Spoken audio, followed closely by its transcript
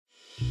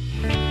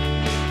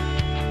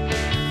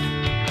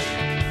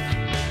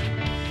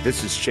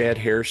This is Chad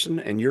Harrison,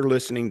 and you're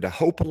listening to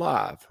Hope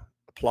Alive,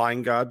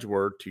 applying God's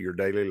Word to your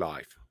daily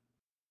life.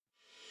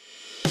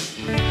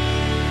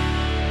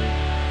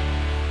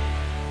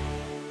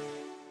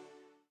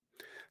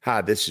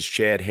 Hi, this is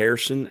Chad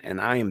Harrison, and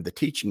I am the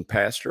teaching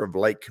pastor of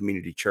Lake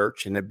Community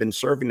Church and have been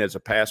serving as a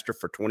pastor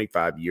for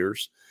 25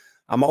 years.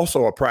 I'm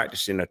also a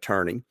practicing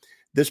attorney.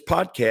 This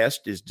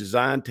podcast is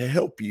designed to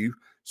help you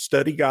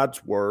study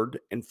God's Word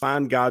and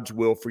find God's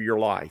will for your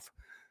life.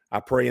 I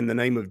pray in the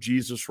name of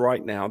Jesus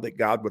right now that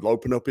God would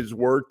open up His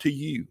Word to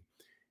you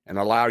and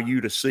allow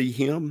you to see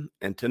Him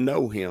and to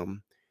know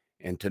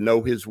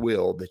His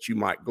will, that you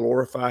might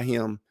glorify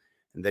Him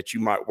and that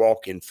you might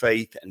walk in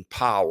faith and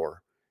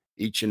power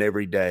each and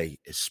every day,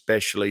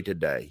 especially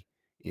today,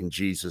 in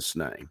Jesus'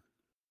 name.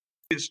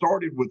 It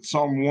started with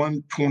Psalm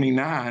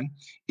 129.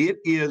 It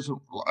is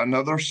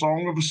another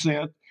song of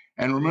ascent.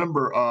 And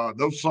remember,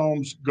 those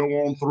psalms go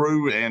on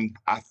through, and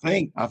I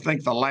think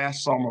the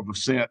last psalm of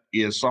ascent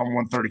is Psalm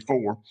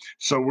 134.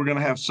 So we're going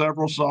to have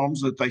several psalms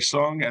that they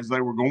sung as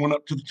they were going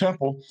up to the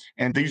temple,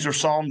 and these are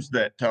psalms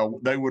that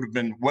they would have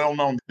been well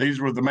known. These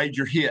were the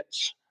major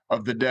hits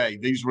of the day.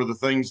 These were the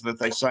things that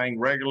they sang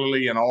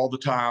regularly and all the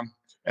time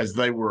as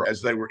they were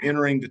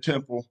entering the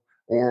temple,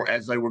 or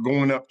as they were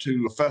going up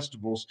to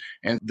festivals.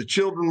 And the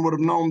children would have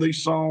known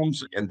these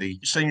psalms, and the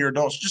senior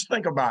adults. Just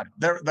think about it.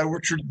 They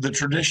were the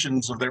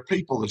traditions of their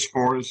people as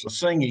far as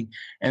singing.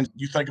 And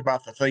you think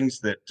about the things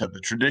that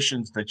the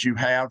traditions that you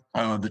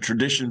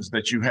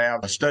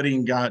have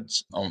studying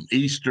God's on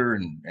Easter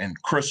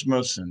and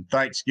Christmas and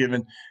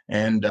Thanksgiving,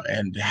 and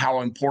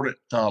how important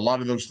a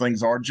lot of those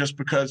things are, just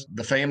because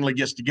the family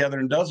gets together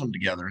and does them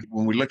together.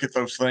 When we look at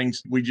those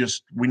things, we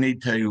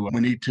need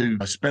to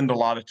spend a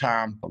lot of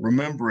time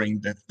remembering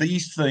that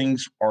these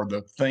things are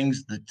the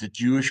things that the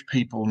Jewish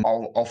people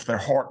all off their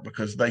heart,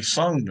 because they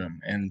sung them,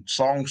 and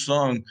songs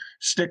sung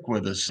stick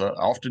with us.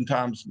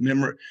 Oftentimes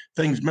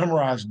things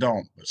memorized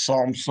don't, but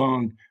songs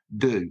sung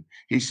do.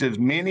 He says,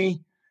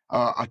 many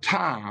a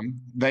time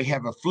they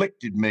have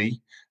afflicted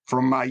me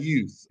from my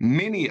youth.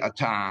 Many a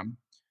time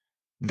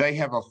they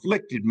have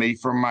afflicted me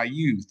from my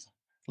youth.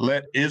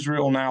 Let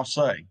Israel now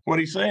say. What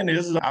he's saying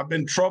is, I've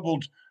been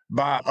troubled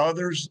by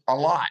others a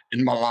lot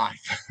in my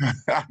life.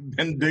 I've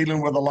been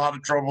dealing with a lot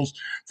of troubles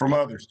from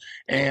others.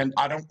 And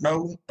I don't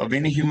know of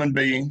any human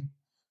being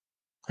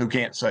who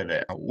can't say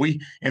that.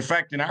 In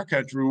fact, in our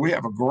country, we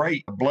have a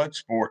great blood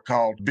sport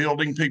called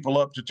building people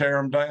up to tear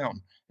them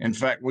down. In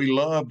fact, we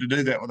love to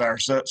do that with our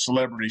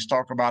celebrities,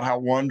 talk about how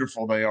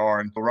wonderful they are,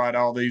 and write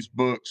all these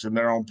books, and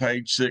they're on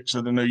page 6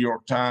 of the New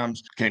York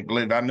Times. Can't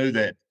believe I knew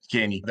that,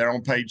 can you? They're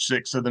on page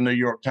 6 of the New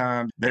York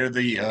Times. They're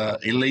the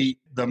elite.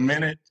 The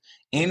minute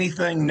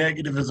anything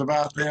negative is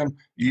about them,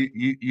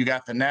 you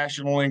got the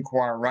National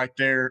Enquirer right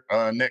there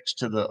next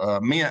to the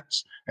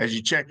mints as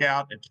you check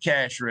out at the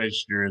cash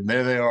register, and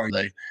there they are.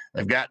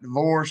 They've got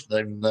divorced.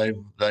 Their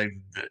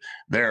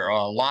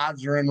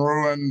lives are in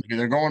ruin.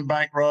 They're going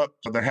bankrupt.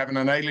 So they're having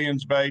an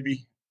alien's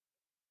baby.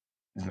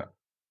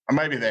 Or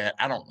maybe that,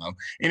 I don't know.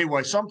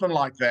 Anyway, something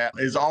like that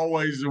is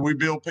always, we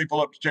build people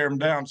up to tear them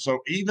down. So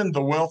even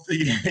the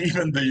wealthy,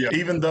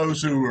 even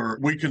those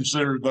we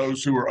consider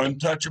those who are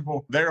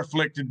untouchable, they're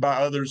afflicted by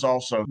others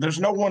also. There's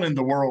no one in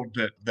the world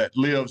that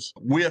lives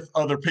with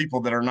other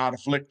people that are not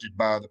afflicted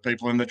by other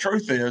people. And the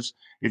truth is,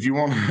 if you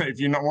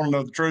not want to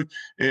know the truth,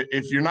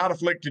 if you're not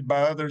afflicted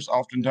by others,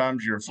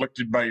 oftentimes you're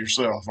afflicted by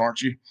yourself,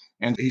 aren't you?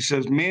 And he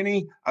says,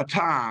 many a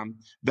time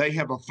they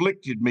have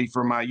afflicted me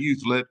from my youth.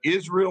 Let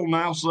Israel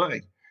now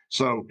say.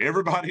 So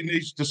everybody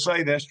needs to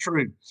say that's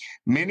true.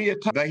 Many a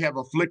time they have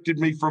afflicted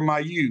me from my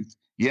youth,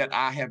 yet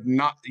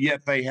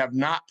they have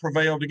not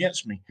prevailed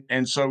against me.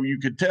 And so you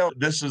could tell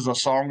this is a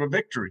song of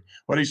victory.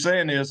 What he's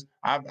saying is,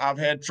 I've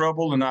had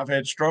trouble, and I've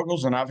had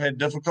struggles, and I've had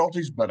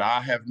difficulties, but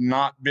I've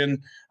not been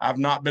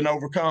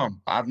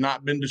overcome. I've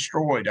not been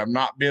destroyed. I've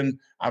not been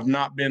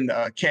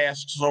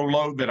cast so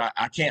low that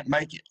I can't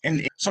make it.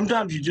 And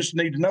sometimes you just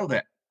need to know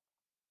that.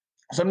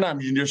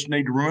 Sometimes you just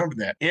need to remember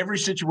that. Every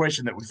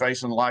situation that we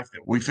face in life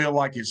that we feel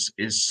like is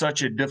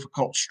such a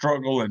difficult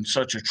struggle and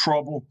such a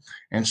trouble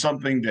and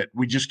something that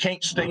we just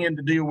can't stand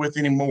to deal with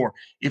anymore,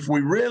 if we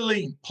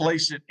really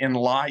place it in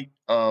light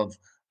of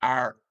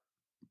our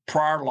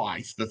prior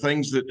life, the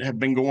things that have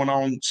been going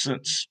on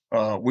since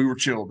we were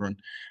children,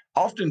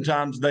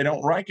 oftentimes they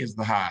don't rank as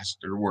the highest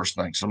or worst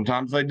thing.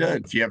 Sometimes they do.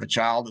 If you have a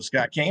child that's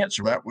got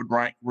cancer, that would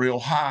rank real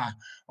high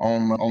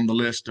on the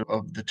list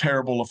of the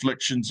terrible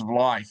afflictions of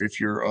life. If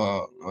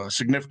your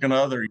significant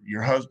other,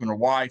 your husband or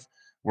wife,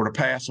 were to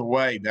pass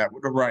away, that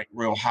would rank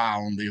real high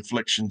on the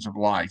afflictions of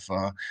life.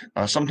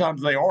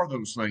 Sometimes they are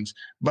those things,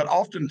 but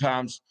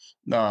oftentimes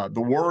the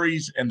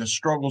worries and the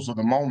struggles of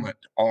the moment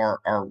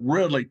are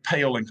really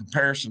pale in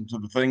comparison to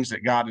the things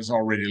that God has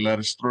already led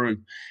us through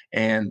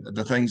and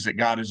the things that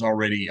God has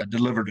already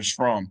delivered us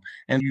from.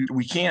 And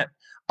we can't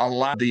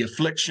allow the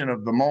affliction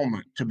of the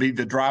moment to be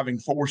the driving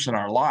force in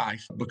our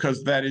life,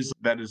 because that is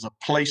a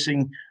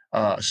placing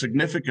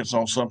significance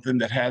on something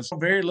that has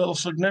very little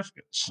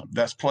significance.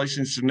 That's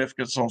placing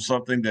significance on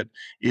something that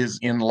is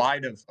in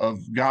light of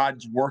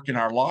God's work in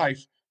our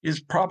life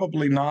is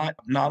probably not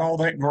all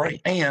that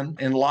great. And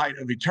in light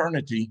of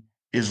eternity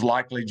is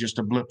likely just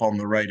a blip on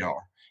the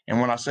radar. And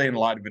when I say in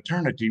light of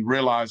eternity,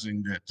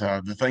 realizing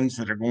that the things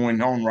that are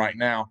going on right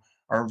now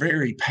are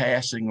very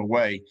passing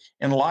away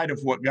in light of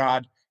what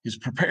God is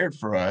prepared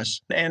for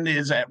us and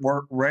is at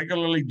work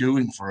regularly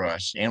doing for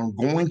us and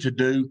going to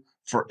do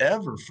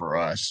forever for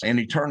us in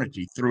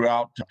eternity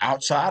throughout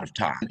outside of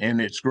time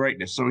and its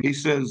greatness. So he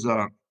says,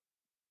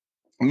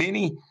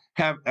 many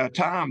have a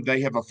time they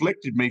have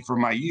afflicted me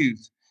from my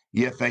youth,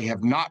 yet they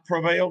have not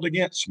prevailed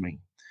against me.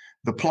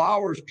 The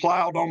plowers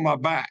plowed on my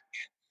back.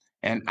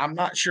 And I'm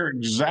not sure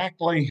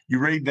exactly, you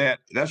read that,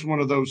 that's one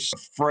of those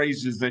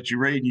phrases that you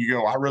read and you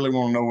go, I really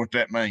want to know what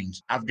that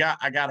means. I got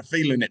a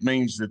feeling it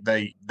means that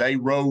they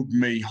rode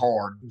me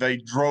hard. They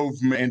drove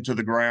me into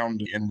the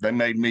ground and they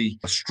made me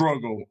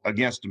struggle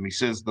against them. He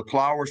says, the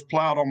plowers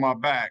plowed on my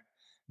back.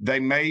 They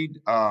made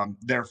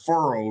their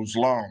furrows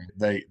long.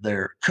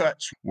 Their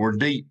cuts were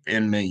deep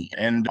in me.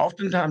 And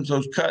oftentimes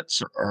those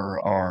cuts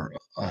are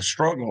a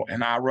struggle.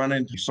 And I run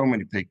into so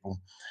many people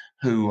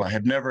who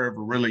have never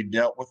ever really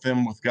dealt with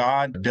them with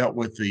God, dealt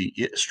with the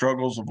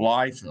struggles of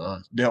life,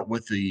 dealt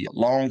with the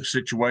long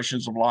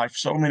situations of life.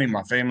 So many of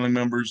my family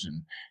members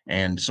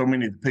and so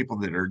many of the people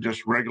that are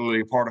just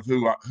regularly a part of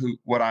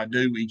what I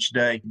do each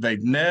day,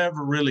 they've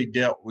never really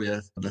dealt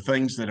with the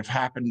things that have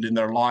happened in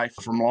their life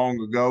from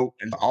long ago.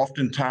 And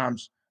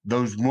oftentimes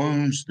those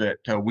wounds that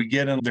we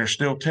get in, they're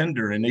still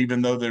tender. And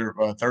even though they're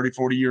 30,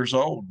 40 years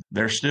old,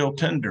 they're still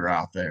tender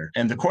out there.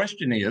 And the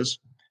question is,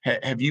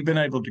 have you been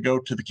able to go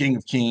to the King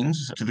of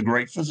Kings, to the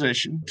great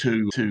physician,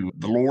 to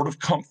the Lord of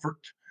Comfort,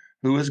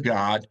 who is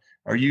God?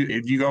 Have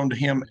you gone to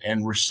him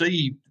and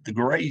received the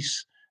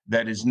grace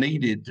that is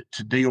needed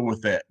to deal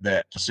with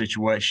that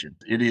situation?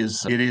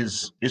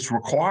 It's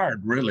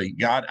required, really.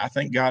 I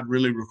think God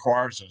really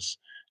requires us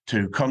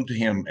to come to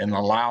him and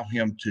allow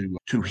him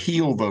to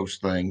heal those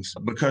things,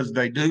 because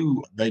they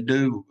do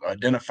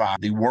identify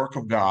the work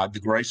of God, the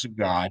grace of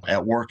God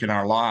at work in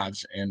our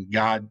lives, and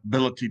God's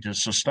ability to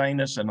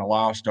sustain us and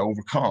allow us to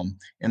overcome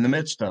in the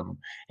midst of them.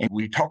 And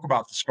we talk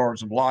about the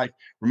scars of life.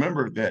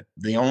 Remember that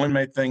the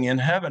only thing in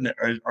heaven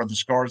are the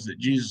scars that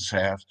Jesus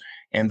has,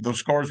 and those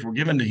scars were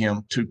given to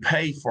him to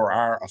pay for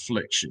our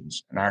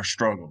afflictions and our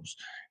struggles.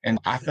 And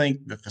I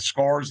think that the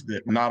scars,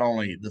 that not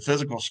only the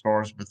physical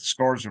scars, but the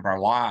scars of our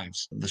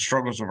lives, the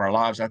struggles of our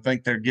lives, I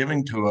think they're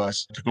giving to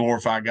us to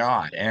glorify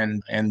God.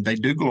 And they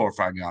do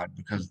glorify God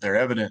because they're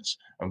evidence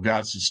of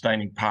God's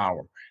sustaining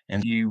power.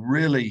 And you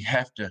really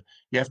have to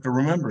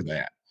remember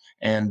that.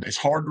 And it's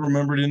hard to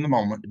remember it in the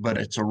moment, but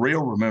it's a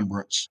real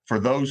remembrance for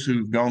those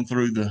who've gone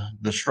through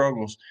the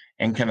struggles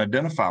and can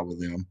identify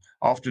with them.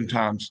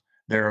 Oftentimes,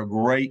 they're a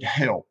great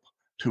help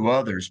to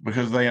others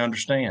because they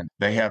understand.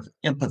 They have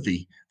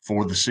empathy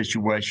for the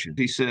situation.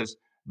 He says,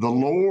 the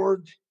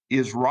Lord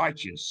is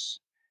righteous.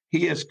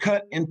 He has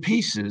cut in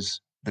pieces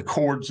the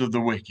cords of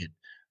the wicked.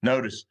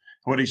 Notice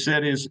what he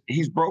said is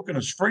he's broken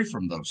us free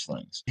from those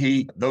things.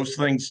 Those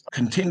things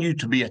continue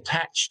to be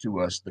attached to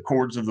us, the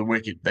cords of the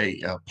wicked.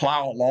 They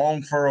plow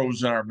long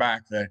furrows in our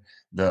back.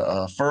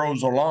 The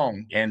furrows are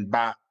long, and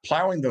by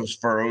plowing those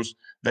furrows,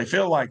 they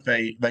feel like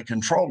they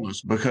control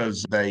us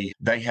because they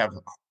have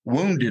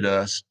wounded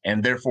us,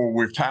 and therefore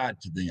we're tied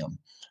to them.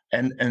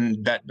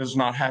 And that does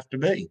not have to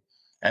be.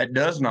 That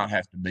does not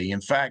have to be.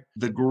 In fact,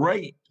 the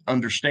great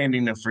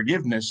understanding of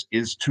forgiveness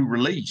is to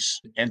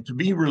release, and to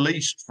be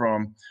released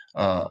from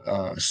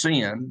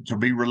sin, to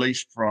be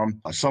released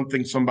from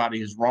something somebody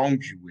has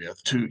wronged you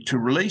with. To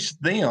release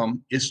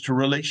them is to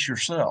release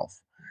yourself.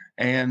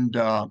 And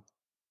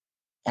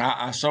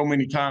I so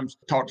many times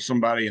talk to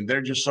somebody and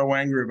they're just so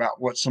angry about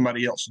what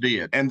somebody else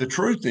did. And the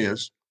truth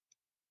is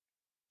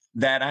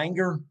that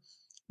anger,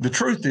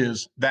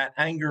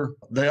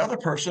 the other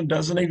person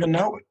doesn't even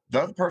know it.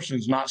 The other person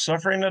is not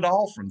suffering at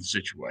all from the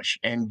situation.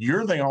 And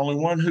you're the only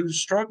one who's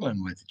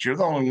struggling with it. You're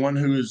the only one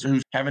who's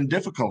having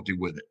difficulty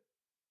with it.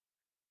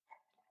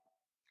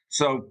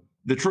 So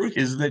the truth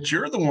is that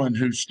you're the one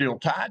who's still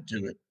tied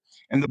to it.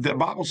 And the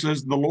Bible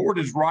says the Lord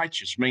is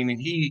righteous, meaning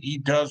he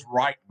does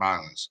right by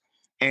us.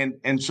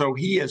 And so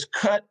he has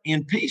cut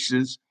in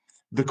pieces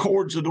the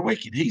cords of the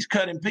wicked. He's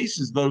cut in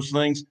pieces those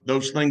things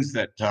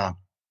that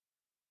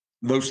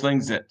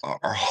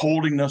are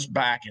holding us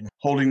back and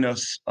holding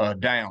us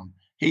down.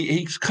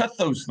 He's cut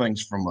those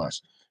things from us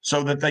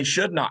so that they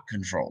should not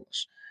control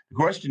us. The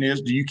question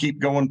is, do you keep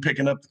going,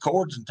 picking up the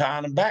cords and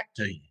tying them back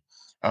to you?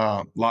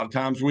 A lot of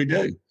times we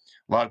do.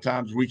 A lot of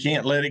times we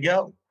can't let it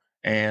go.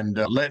 And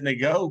letting it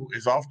go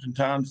is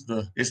oftentimes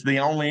it's the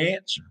only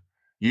answer.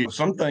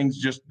 Some things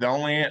just the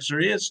only answer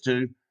is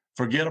to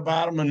forget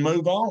about them and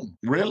move on.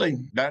 Really,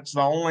 that's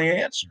the only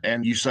answer.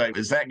 And you say,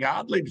 is that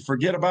godly to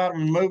forget about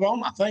them and move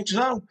on? I think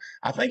so.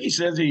 I think he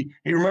says he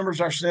remembers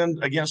our sin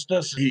against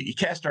us. He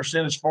cast our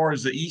sin as far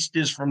as the east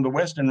is from the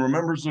west and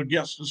remembers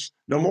against us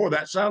no more.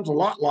 That sounds a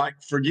lot like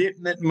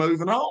forgetting it and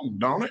moving on,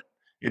 don't it?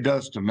 It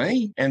does to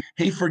me. And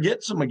he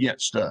forgets them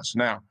against us.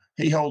 Now,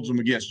 he holds them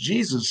against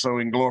Jesus so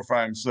he can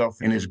glorify himself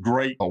in his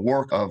great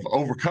work of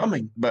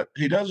overcoming, but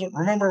he doesn't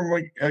remember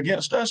them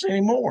against us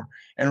anymore.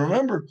 And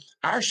remember,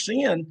 our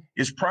sin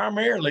is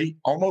primarily,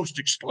 almost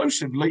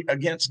exclusively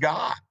against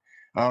God.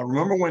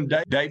 Remember when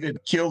David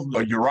killed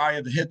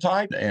Uriah the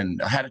Hittite and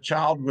had a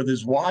child with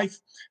his wife?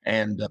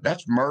 And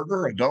that's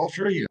murder,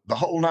 adultery, the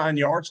whole 9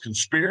 yards,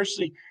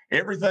 conspiracy,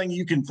 everything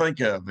you can think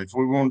of. If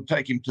we want to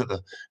take him to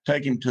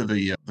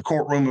the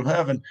courtroom of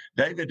heaven,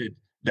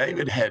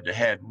 David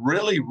had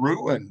really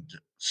ruined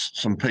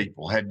some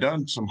people, had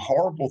done some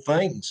horrible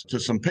things to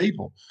some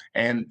people.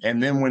 And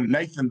then when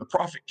Nathan the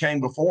prophet came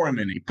before him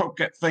and he poked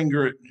that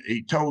finger,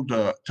 he told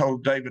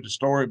David a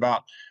story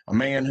about a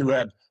man who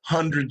had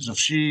hundreds of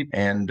sheep,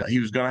 and he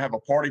was going to have a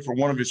party for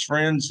one of his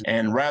friends.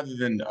 And rather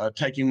than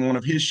taking one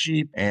of his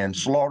sheep and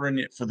slaughtering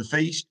it for the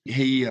feast,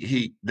 he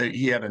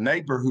had a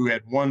neighbor who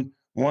had one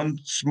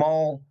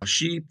small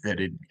sheep that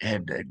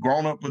had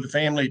grown up with the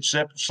family,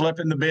 slept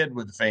in the bed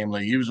with the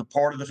family. He was a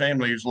part of the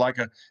family. He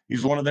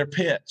was one of their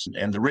pets.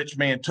 And the rich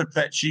man took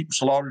that sheep,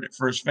 slaughtered it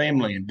for his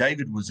family. And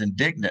David was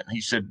indignant.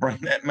 He said, bring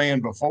that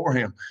man before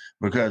him,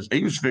 because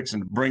he was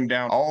fixing to bring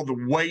down all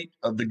the weight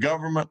of the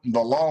government and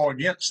the law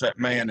against that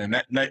man. And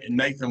that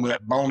Nathan with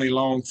that bony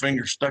long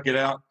finger stuck it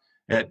out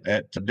at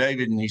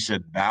David. And he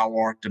said, thou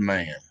art the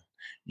man.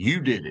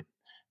 You did it.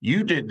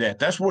 You did that.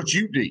 That's what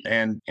you did.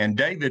 And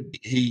David,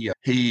 he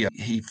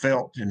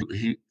felt and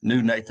he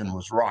knew Nathan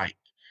was right.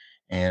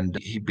 And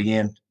he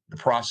began the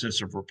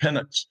process of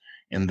repentance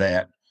in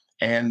that.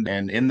 And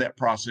in that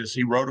process,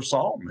 he wrote a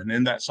psalm. And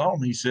in that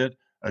psalm, he said,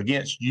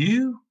 against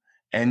you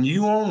and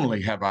you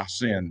only have I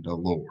sinned, O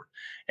Lord.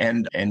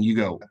 And you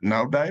go,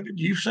 no, David,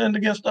 you sinned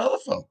against other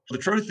folks. The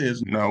truth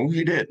is, no,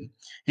 he didn't.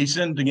 He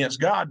sinned against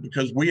God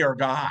because we are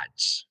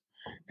God's.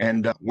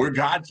 And we're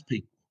God's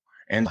people.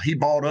 And he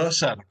bought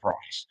us at a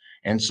price.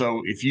 And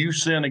so if you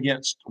sin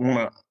against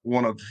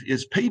one of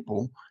his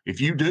people,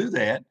 if you do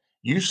that,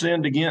 you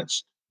sinned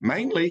against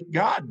mainly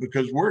God,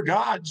 because we're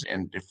God's.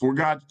 And if we're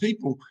God's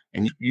people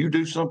and you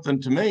do something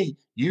to me,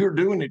 you're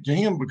doing it to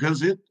him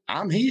because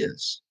I'm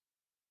his.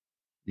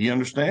 Do you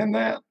understand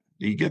that?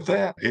 Do you get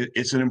that?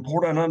 It's an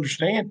important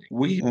understanding.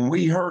 When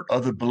we hurt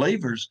other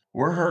believers,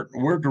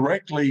 we're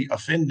directly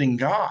offending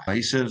God.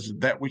 He says,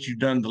 that which you've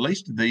done the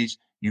least of these,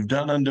 you've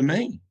done unto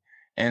me.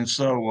 And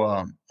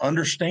so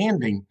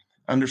understanding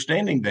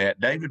that,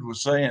 David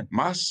was saying,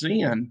 my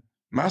sin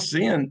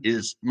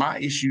is, my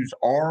issues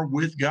are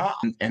with God.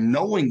 And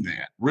knowing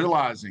that,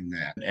 realizing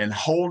that, and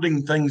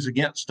holding things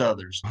against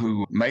others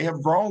who may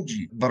have wronged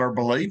you, but are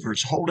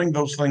believers, holding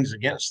those things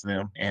against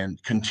them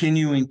and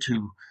continuing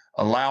to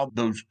allow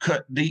those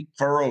cut deep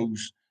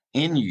furrows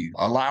in you,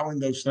 allowing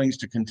those things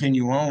to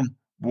continue on,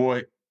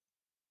 boy,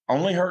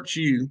 only hurts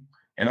you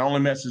and only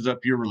messes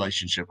up your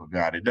relationship with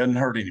God. It doesn't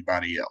hurt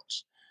anybody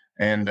else.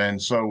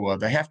 And so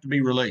they have to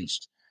be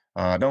released.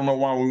 I don't know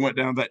why we went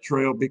down that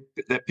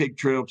pig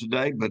trail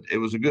today, but it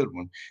was a good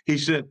one. He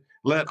said,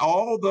 let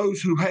all those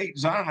who hate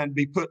Zion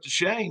be put to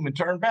shame and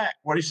turn back.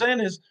 What he's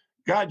saying is,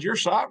 God, you're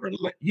sovereign.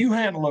 You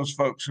handle those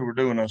folks who are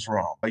doing us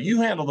wrong.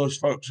 You handle those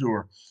folks who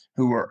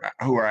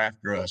are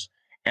after us.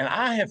 And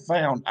I have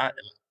found,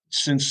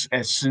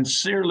 as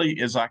sincerely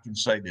as I can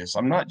say this,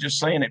 I'm not just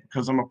saying it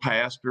because I'm a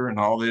pastor and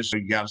all this. So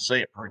you got to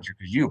say it, preacher,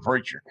 because you're a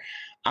preacher.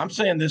 I'm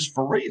saying this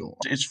for real.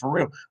 It's for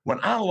real. When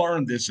I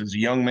learned this as a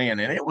young man,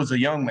 and it was a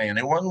young man,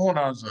 it wasn't when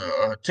I was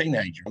a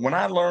teenager. When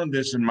I learned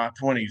this in my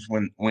 20s,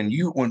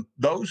 when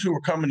those who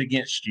are coming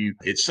against you,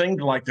 it seemed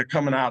like they're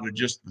coming out of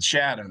just the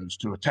shadows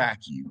to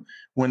attack you.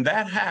 When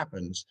that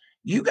happens,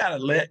 you got to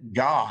let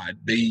God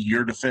be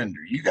your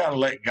defender. You got to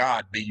let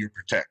God be your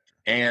protector.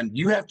 And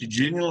you have to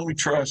genuinely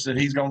trust that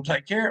he's going to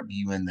take care of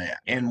you in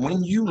that. And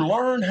when you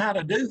learn how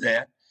to do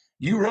that,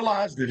 you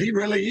realize that he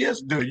really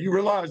is doing. You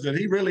realize that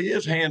he really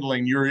is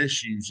handling your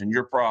issues and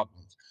your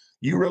problems.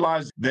 You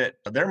realize that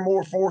there are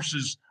more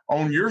forces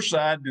on your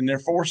side than there are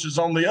forces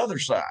on the other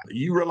side.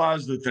 You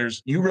realize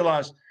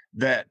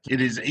that it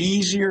is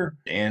easier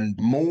and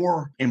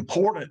more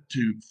important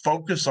to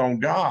focus on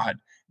God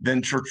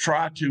than to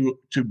try to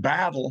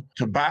battle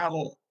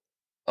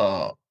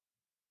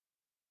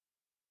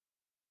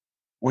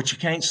what you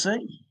can't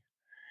see.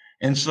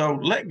 And so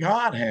let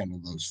God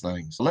handle those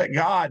things. Let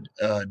God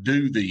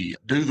do the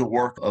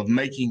work of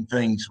making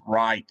things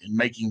right and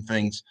making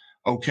things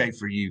okay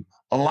for you.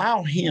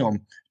 Allow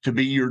him to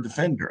be your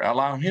defender.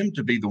 Allow him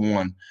to be the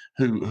one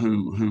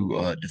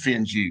who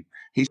defends you.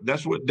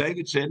 That's what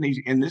David said,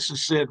 and this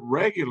is said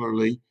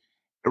regularly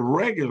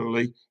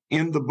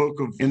in the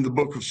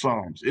book of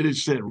Psalms. It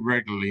is said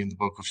regularly in the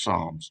book of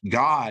Psalms.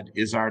 God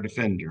is our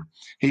defender.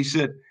 He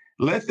said,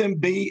 let them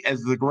be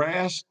as the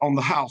grass on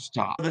the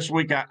housetop. This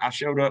week, I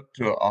showed up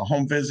to a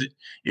home visit.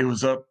 It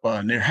was up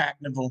near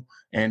Hackneyville.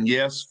 And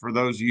yes, for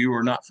those of you who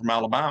are not from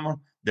Alabama,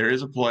 there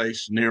is a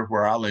place near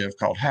where I live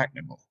called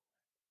Hackneyville.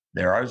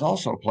 There is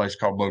also a place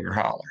called Booger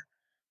Holler.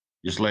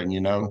 Just letting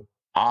you know,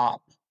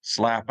 Opp,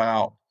 Slap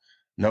Out,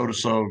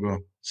 Notasoga,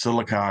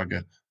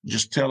 Sylacauga,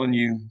 just telling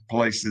you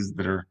places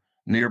that are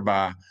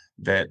nearby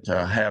that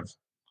have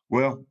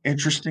Well,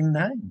 interesting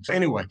names.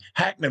 Anyway,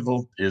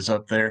 Hackneyville is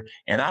up there,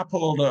 and I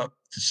pulled up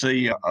to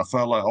see a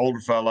fella, older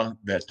fella,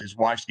 that his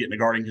wife's getting a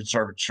guardian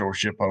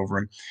conservatorship over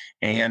him.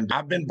 And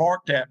I've been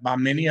barked at by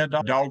many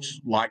adults.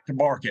 Dogs like to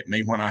bark at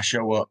me when I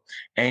show up.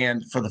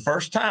 And for the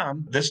first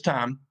time, this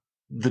time,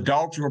 the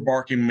dogs were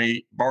barking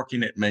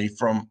at me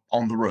from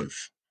on the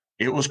roof.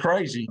 It was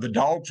crazy. The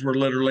dogs were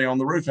literally on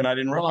the roof, and I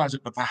didn't realize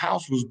it, but the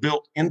house was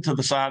built into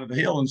the side of the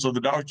hill. And so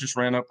the dogs just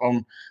ran up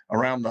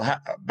around the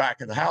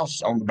back of the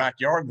house on the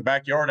backyard. The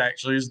backyard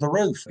actually is the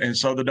roof. And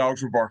so the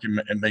dogs were barking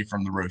at me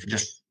from the roof.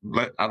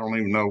 I don't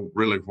even know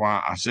really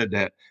why I said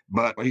that,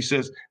 but he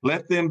says,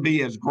 let them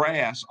be as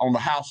grass on the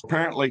house.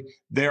 Apparently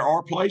there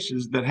are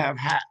places that have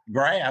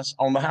grass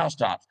on the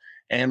housetops.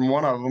 And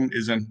one of them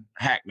is in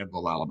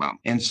Hackneyville, Alabama.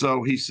 And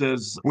so he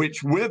says,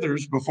 which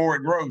withers before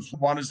it grows.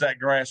 Why does that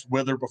grass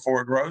wither before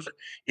it grows?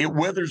 It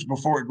withers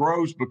before it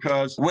grows because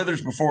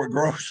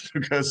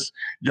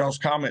y'all's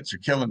comments are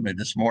killing me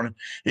this morning.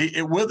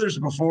 It withers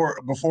before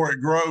it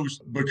grows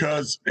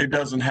because it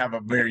doesn't have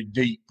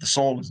the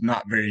soil is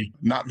not very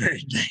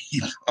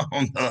deep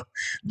on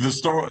the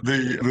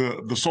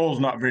soil is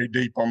not very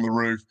deep on the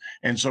roof.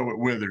 And so it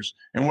withers.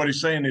 And what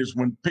he's saying is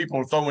when people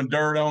are throwing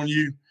dirt on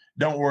you,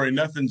 don't worry,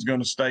 nothing's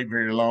going to stay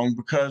very long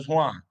because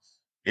why?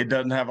 It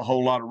doesn't have a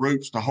whole lot of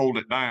roots to hold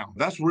it down.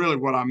 That's really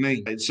what I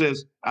mean. It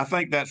says, I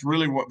think that's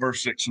really what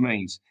verse 6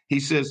 means. He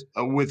says,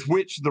 with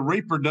which the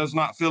reaper does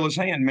not fill his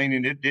hand,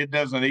 meaning it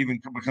doesn't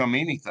even become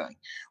anything.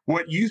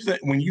 What you think,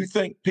 when you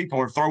think people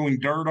are throwing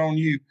dirt on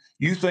you,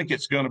 you think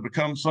it's going to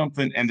become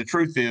something. And the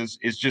truth is,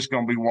 it's just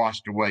going to be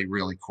washed away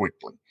really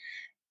quickly.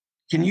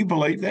 Can you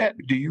believe that?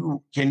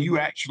 Can you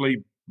actually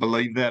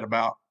believe that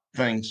about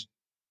things?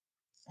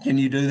 Can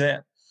you do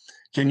that?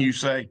 Can you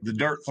say the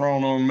dirt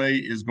thrown on me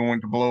is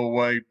going to blow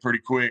away pretty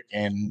quick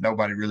and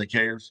nobody really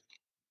cares?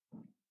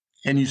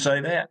 Can you say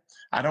that?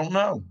 I don't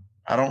know.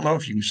 I don't know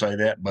if you can say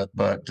that,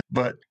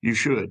 but you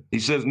should. He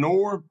says,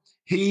 nor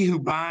he who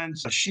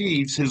binds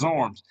sheaves his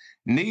arms,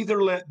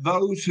 neither let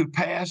those who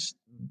pass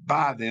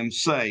by them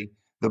say,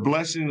 the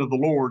blessing of the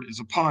Lord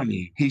is upon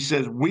you. He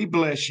says, we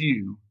bless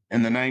you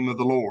in the name of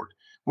the Lord.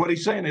 What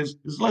he's saying is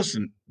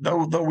listen,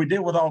 though we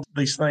deal with all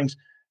these things,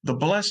 the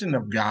blessing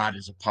of God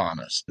is upon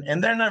us.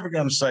 And they're never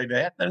going to say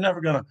that. They're never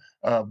going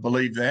to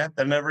believe that.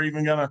 They're never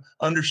even going to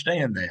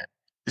understand that.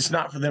 It's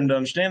not for them to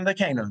understand. They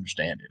can't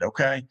understand it.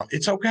 Okay.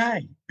 It's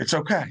okay. It's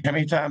okay. How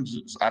many times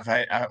I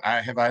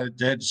have had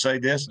to say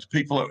this to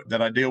people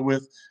that I deal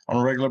with on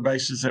a regular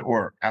basis at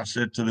work? I've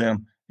said to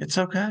them, it's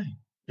okay.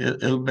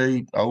 It'll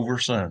be over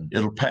soon.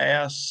 It'll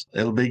pass.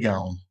 It'll be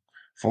gone.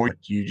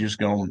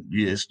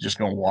 It's just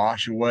going to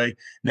wash away.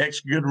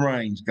 Next good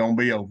rain's going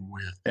to be over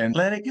with. And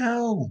let it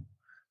go.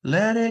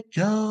 Let it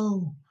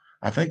go.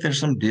 I think there's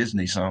some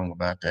Disney song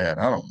about that.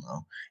 I don't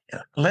know.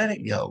 Let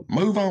it go.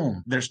 Move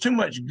on. There's too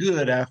much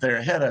good out there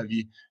ahead of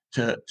you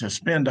to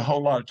spend a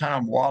whole lot of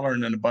time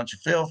wallowing in a bunch of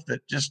filth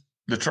that just,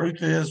 the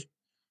truth is,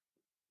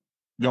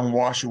 going to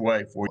wash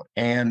away for you.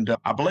 And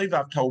I believe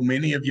I've told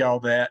many of y'all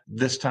that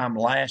this time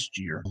last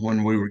year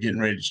when we were getting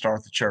ready to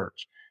start the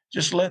church.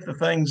 Just let the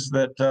things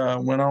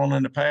that went on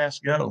in the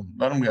past go.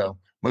 Let them go.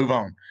 Move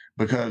on.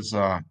 Because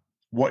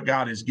what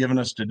God has given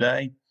us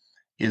today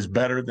is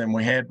better than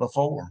we had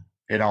before.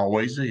 It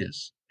always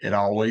is. It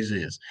always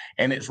is.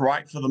 And it's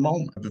right for the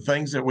moment. The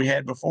things that we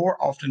had before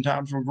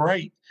oftentimes were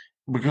great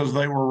because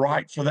they were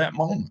right for that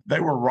moment.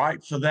 They were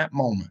right for that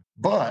moment.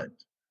 But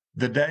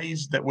the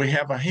days that we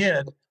have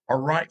ahead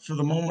are right for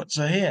the moments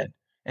ahead.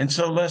 And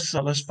so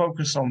let's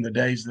focus on the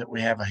days that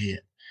we have ahead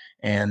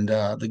and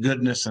the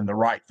goodness and the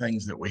right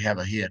things that we have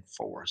ahead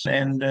for us.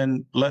 And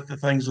then let the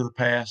things of the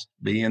past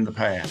be in the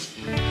past.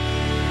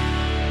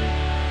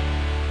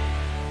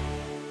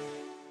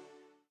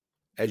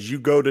 As you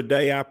go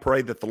today, I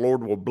pray that the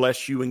Lord will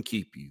bless you and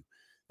keep you,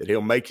 that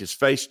he'll make his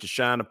face to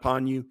shine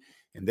upon you,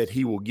 and that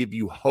he will give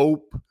you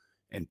hope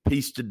and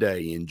peace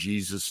today in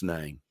Jesus'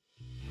 name.